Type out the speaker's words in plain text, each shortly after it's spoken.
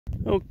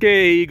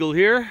Okay, Eagle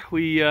here.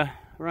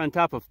 We're on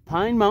top of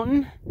Pine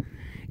Mountain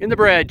in the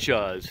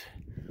Bradshaws.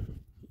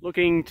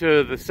 Looking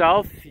to the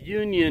south,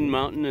 Union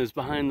Mountain is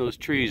behind those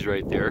trees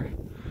right there.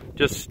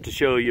 Just to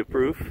show you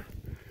proof.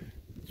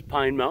 It's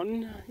Pine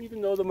Mountain,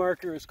 even though the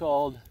marker is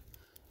called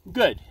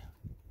Good,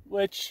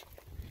 which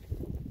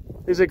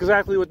is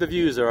exactly what the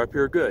views are up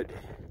here, good.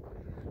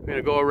 We're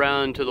gonna go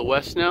around to the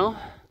west now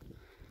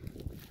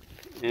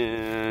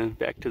and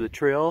back to the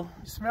trail.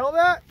 You smell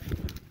that?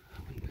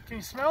 Can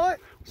you smell it?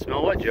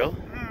 Smell what, Joe?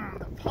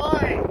 The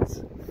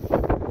pines.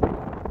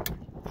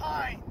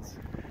 Pines.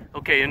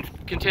 Okay,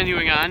 and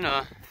continuing on,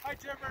 Hi,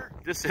 Timber.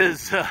 this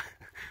is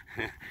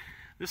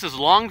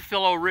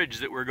Longfellow Ridge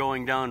that we're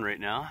going down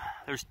right now.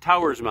 There's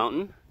Towers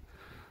Mountain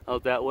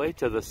out that way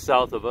to the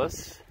south of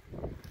us.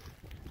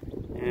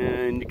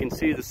 And you can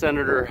see the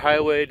Senator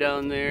Highway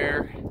down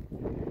there.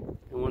 And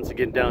once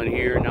again down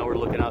here, now we're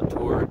looking out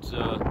towards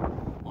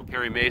well,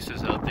 Perry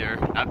Mesa's out there.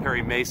 Not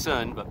Perry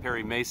Mason, but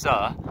Perry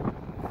Mesa.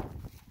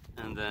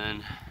 And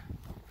then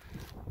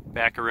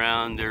back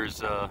around,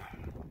 there's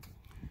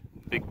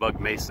Big Bug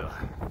Mesa.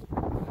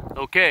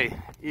 Okay,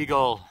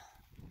 Eagle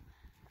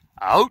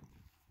out.